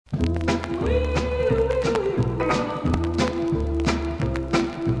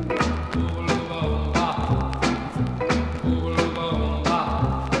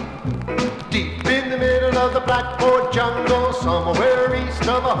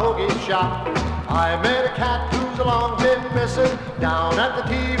hoagie shop. I met a cat who's long been missing down at the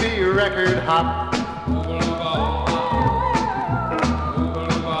TV record hop.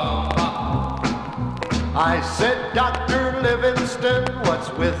 I said, Dr. Livingston,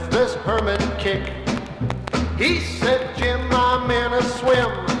 what's with this hermit kick? He said, Jim, I'm in a swim.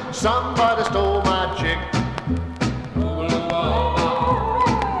 Somebody stole my chick.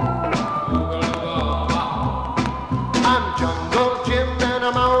 I'm Jungle Jim and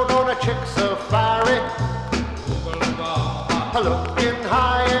I'm out on a chick safari. Looking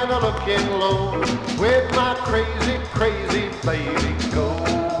high and a looking low with my crazy, crazy baby go.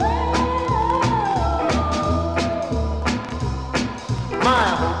 My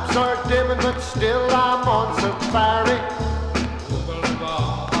hopes are dimming, but still I'm on safari.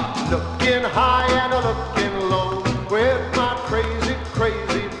 Looking high and a looking low with my crazy,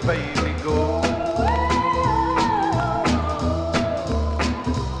 crazy baby go.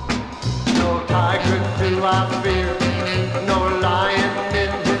 No tiger do I fear, no lion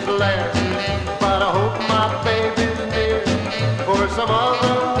in his lair, but I hope my baby's near, for some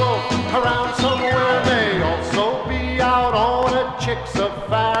other wolf around somewhere may also be out on a chick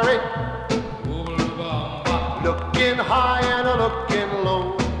safari. Looking high and a looking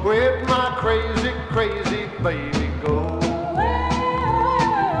low with my crazy, crazy baby go.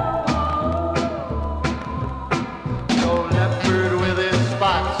 No leopard with his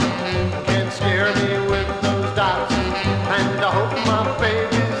spots can scare me with those dots, and I hope my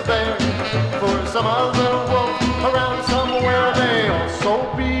baby's there, for some other wolf around somewhere may also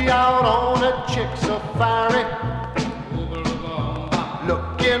be out on a chick safari.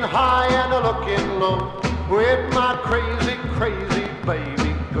 Looking high and a looking low with my crazy, crazy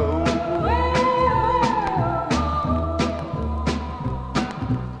baby go.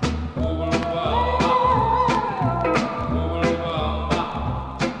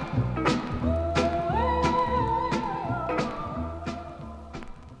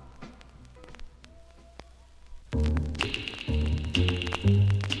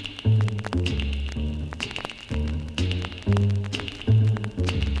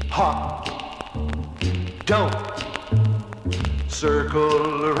 Hop, don't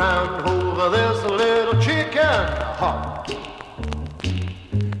circle around over this little chicken. Hop,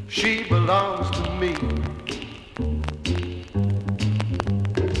 she belongs to me.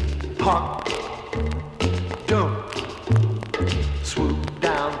 Hop, don't swoop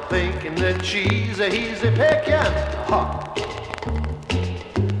down thinking that she's a easy picking. Hop,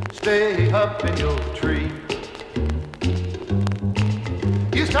 stay up in your tree.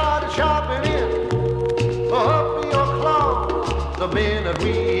 You started shopping in up your claws the minute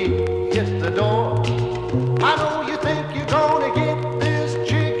we hit the door. I know you think you're gonna get this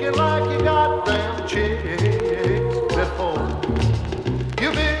chicken like you got them chicks before.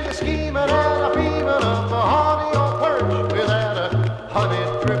 You've been a scheming and a beaming up the honey on perch with that honey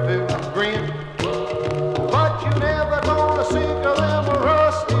dripping grin, but you never gonna sink of them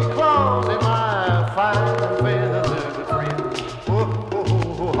rusty claws in my fine feathered friend.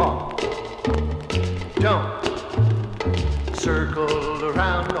 Don't circle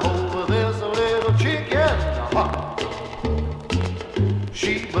around over this little chicken.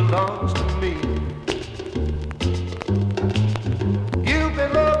 She belongs to me. You've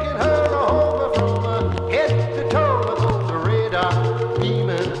been looking her over from head to toe with those radar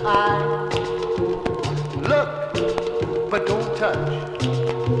beaming eyes. Look, but don't touch,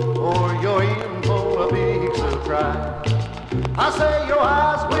 or you're in for a big surprise. I say your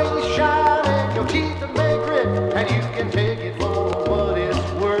eyes will shine and your teeth may grit, and you can take it for what it's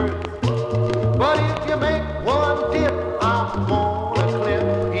worth. But if you make one dip, I'm gonna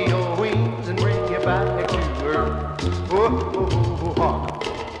clip your wings and bring you back